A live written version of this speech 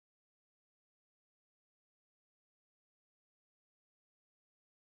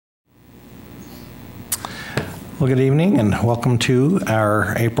Well, good evening and welcome to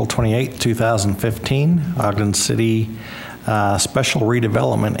our April 28, 2015 Ogden City Special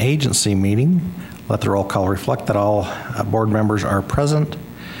Redevelopment Agency meeting. Let the roll call reflect that all board members are present.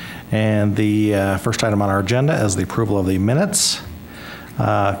 And the first item on our agenda is the approval of the minutes.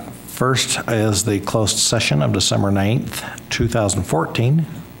 First is the closed session of December 9th, 2014.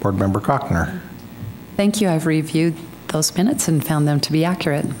 Board Member Cockner. Thank you. I've reviewed those minutes and found them to be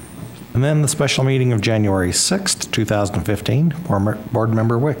accurate. And then the special meeting of January 6th, 2015, Board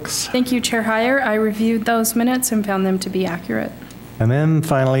Member Wicks. Thank you, Chair Heyer. I reviewed those minutes and found them to be accurate. And then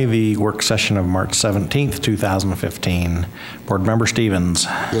finally, the work session of March 17th, 2015, Board Member Stevens.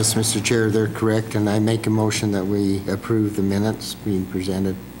 Yes, Mr. Chair, they're correct, and I make a motion that we approve the minutes being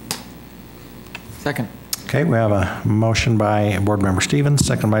presented. Second. Okay, we have a motion by Board Member Stevens,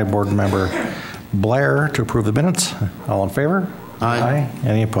 second by Board Member Blair to approve the minutes. All in favor? Aye.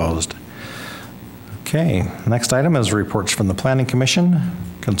 Any opposed? Okay, next item is reports from the Planning Commission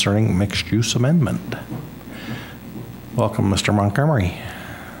concerning mixed-use amendment. Welcome, Mr. Montgomery.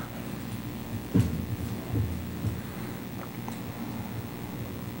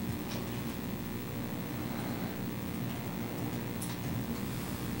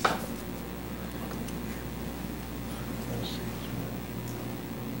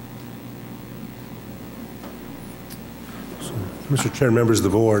 Mr. Chair, members of the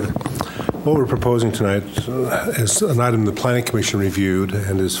board, what we're proposing tonight is an item the Planning Commission reviewed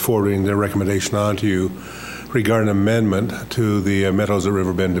and is forwarding their recommendation on to you regarding amendment to the Meadows at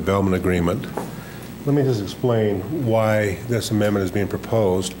Riverbend Development Agreement. Let me just explain why this amendment is being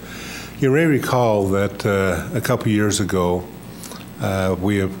proposed. You may recall that a couple years ago,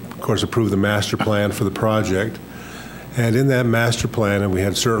 we, of course, approved the master plan for the project. And in that master plan, and we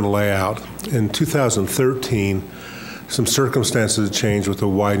had certain layout. In 2013, some circumstances changed with the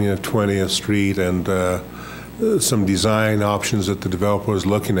widening of 20th Street and some design options that the developer was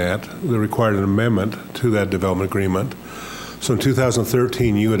looking at that required an amendment to that development agreement. So in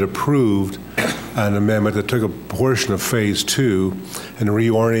 2013, you had approved an amendment that took a portion of Phase 2 and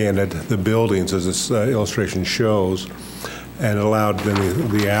reoriented the buildings, as this illustration shows, and allowed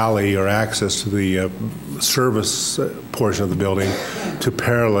the alley or access to the service portion of the building to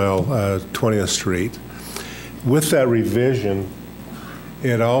parallel 20th Street. With that revision,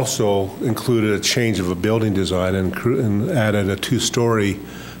 it also included a change of a building design and added a two-story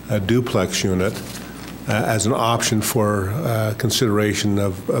duplex unit as an option for consideration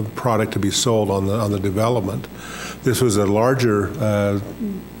of product to be sold on the development. This was a larger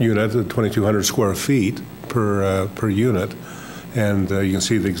unit, 2,200 square feet per unit, and you can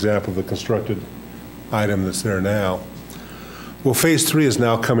see the example of the constructed item that's there now. Well, Phase 3 is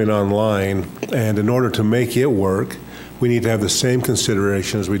now coming online, and in order to make it work, we need to have the same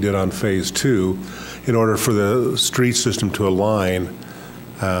consideration as we did on Phase 2 in order for the street system to align.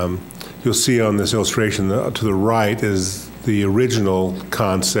 You'll see on this illustration to the right is the original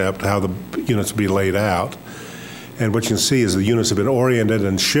concept, how the units will be laid out. And what you can see is the units have been oriented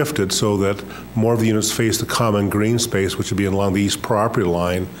and shifted so that more of the units face the common green space, which would be along the east property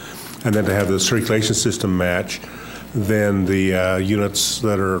line, and then to have the circulation system match. Then the units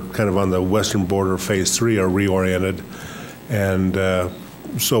that are kind of on the western border of Phase 3 are reoriented. And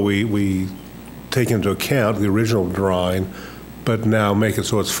so we take into account the original drawing, but now make it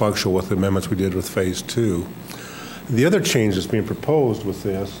so it's functional with the amendments we did with Phase 2. The other change that's being proposed with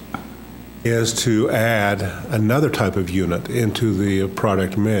this is to add another type of unit into the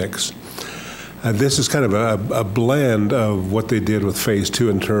product mix. This is kind of a blend of what they did with Phase 2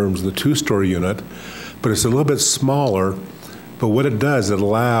 in terms of the two-story unit, but it's a little bit smaller. But what it does, it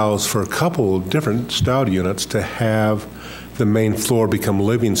allows for a couple of different style units to have the main floor become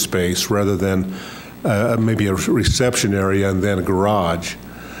living space rather than maybe a reception area and then a garage.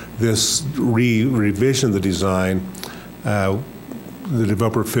 This revision of the design, the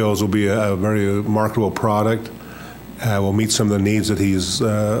developer feels will be a very marketable product. Will meet some of the needs that he's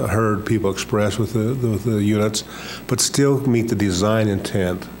heard people express with the units, but still meet the design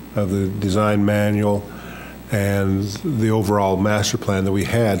intent of the design manual and the overall master plan that we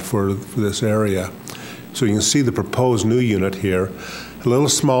had for this area. So you can see the proposed new unit here, a little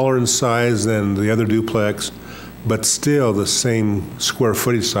smaller in size than the other duplex, but still the same square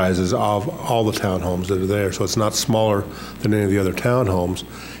footage sizes of all the townhomes that are there. So it's not smaller than any of the other townhomes.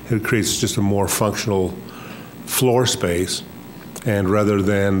 It creates just a more functional floor space, and rather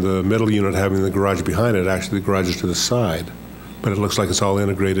than the middle unit having the garage behind it, actually the garage is to the side. But it looks like it's all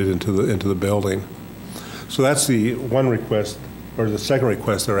integrated into the building. So that's the one request, or the second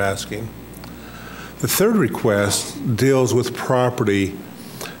request they're asking. The third request deals with property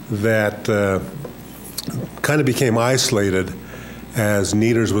that kind of became isolated as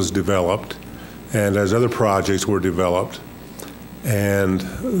Neaters was developed and as other projects were developed. And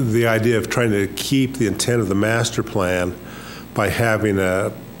the idea of trying to keep the intent of the master plan by having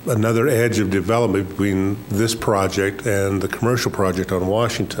another edge of development between this project and the commercial project on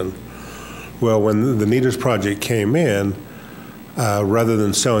Washington. Well, when the Neaters project came in, rather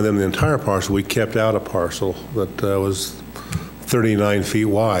than selling them the entire parcel, we kept out a parcel that was 39 feet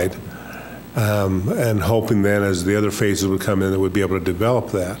wide, and hoping then as the other phases would come in that we'd be able to develop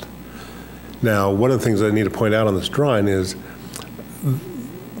that. Now, one of the things I need to point out on this drawing is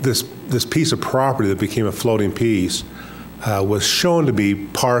this piece of property that became a floating piece was shown to be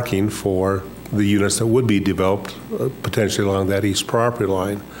parking for the units that would be developed potentially along that east property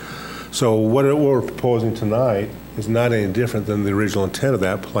line. So what we're proposing tonight is not any different than the original intent of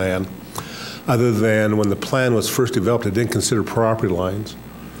that plan, other than when the plan was first developed, it didn't consider property lines.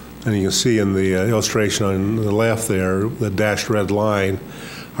 And you can see in the illustration on the left there, the dashed red line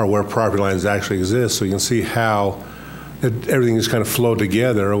are where property lines actually exist. So you can see how everything just kind of flowed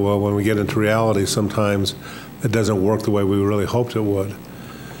together. Well, when we get into reality, sometimes it doesn't work the way we really hoped it would.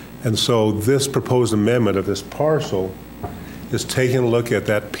 And so this proposed amendment of this parcel is taking a look at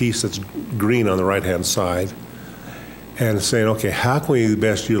that piece that's green on the right-hand side and saying, okay, how can we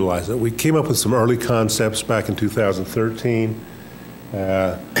best utilize it? We came up with some early concepts back in 2013.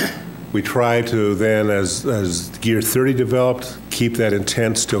 We tried to then, as Gear 30 developed, keep that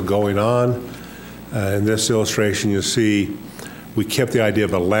intent still going on. In this illustration, you see we kept the idea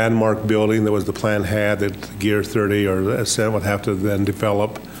of a landmark building that was the plan had that Gear 30 or Ascent would have to then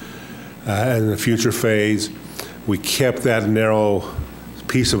develop in the future phase. We kept that narrow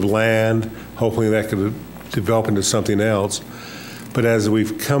piece of land, hoping that could develop into something else. But as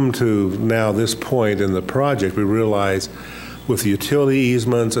we've come to now this point in the project, we realize with the utility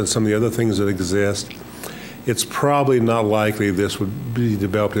easements and some of the other things that exist, it's probably not likely this would be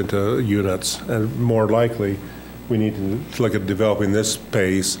developed into units. And more likely, we need to look at developing this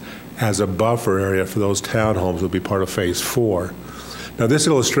space as a buffer area for those townhomes that would be part of Phase 4. Now, this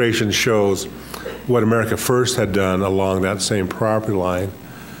illustration shows what America First had done along that same property line.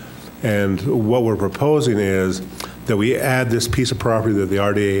 And what we're proposing is that we add this piece of property that the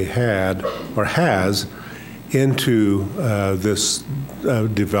RDA had or has into this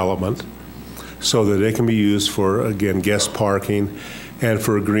development so that it can be used for, again, guest parking and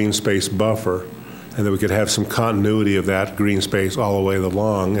for a green space buffer, and that we could have some continuity of that green space all the way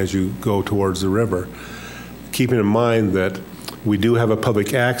along as you go towards the river. Keeping in mind that we do have a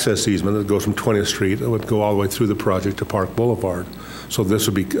public access easement that goes from 20th Street that would go all the way through the project to Park Boulevard. So this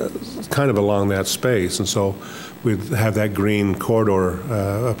would be kind of along that space. And so we'd have that green corridor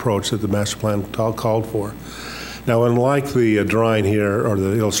approach that the master plan called for. Now, unlike the drawing here or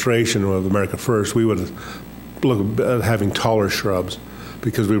the illustration of America First, we would look at having taller shrubs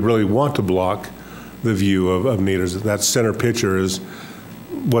because we really want to block the view of Neaters. That center picture is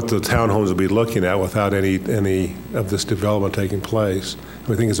what the townhomes will be looking at without any of this development taking place.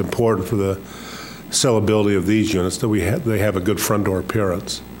 We think it's important for the sellability of these units that they have a good front door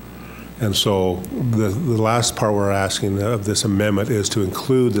appearance. And so the last part we're asking of this amendment is to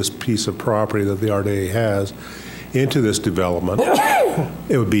include this piece of property that the RDA has into this development.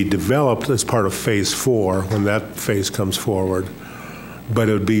 It would be developed as part of Phase 4 when that phase comes forward, but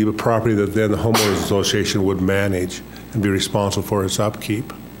it would be a property that then the homeowners association would manage and be responsible for its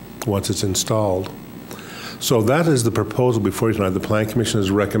upkeep once it's installed. So that is the proposal before you tonight. The Plan Commission has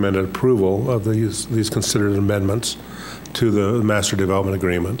recommended approval of these considered amendments to the Master Development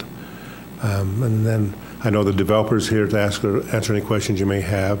Agreement. And then I know the developer's here to answer any questions you may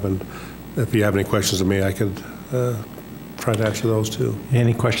have, and if you have any questions of me, I could try to answer those too.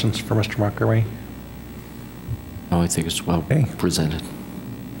 Any questions for Mr. Montgomery? Oh, I think it's well presented.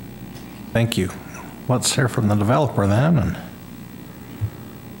 Thank you. Let's hear from the developer then. And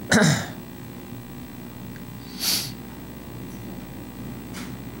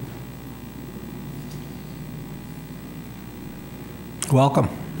welcome.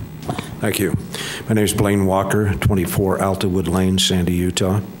 Thank you. My name is Blaine Walker, 24 Altawood Lane, Sandy,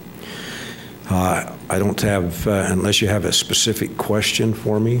 Utah. I don't have, unless you have a specific question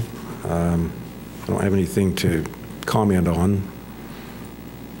for me, I don't have anything to comment on.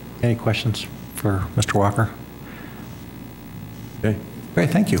 Any questions for Mr. Walker? Okay. Great,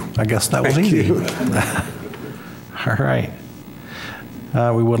 thank you. I guess that was easy. All right.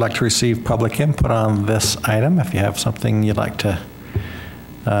 We would like to receive public input on this item. If you have something you'd like to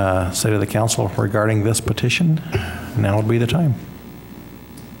say to the council regarding this petition, now would be the time.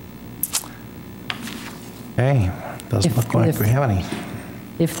 Okay, doesn't look like we have any.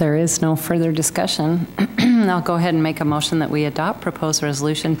 If there is no further discussion, I'll go ahead and make a motion that we adopt proposed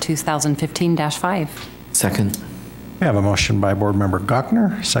resolution 2015-5. Second. We have a motion by Board Member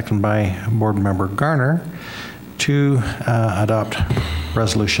Gochner, second by Board Member Garner, to adopt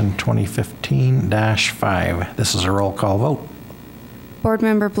Resolution 2015-5. This is a roll call vote. Board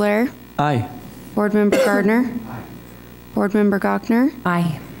Member Blair. Aye. Board Member Gardner. Board Member Gochner.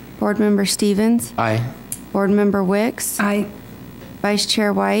 Aye. Board Member Stevens. Aye. Board Member Wicks. Aye. Vice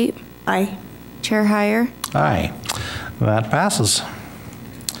Chair White. Aye. Chair Heyer. Aye. That passes.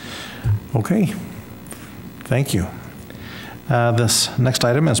 Okay. Thank you. This next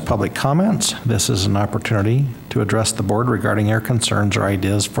item is public comments. This is an opportunity to address the board regarding your concerns or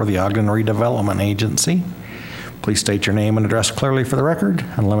ideas for the Ogden Redevelopment Agency. Please state your name and address clearly for the record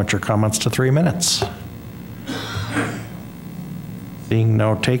and limit your comments to 3 minutes. Seeing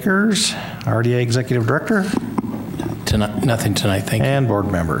no takers, RDA Executive Director. Nothing tonight, thank you. And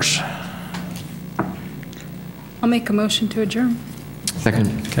board members. I'll make a motion to adjourn.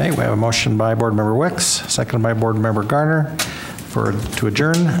 Second. Okay, we have a motion by Board Member Wicks, seconded by Board Member Garner to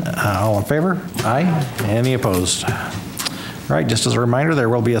adjourn. All in favor? Aye. Any opposed? All right, just as a reminder, there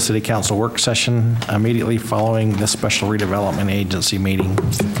will be a City Council work session immediately following this Special Redevelopment Agency meeting.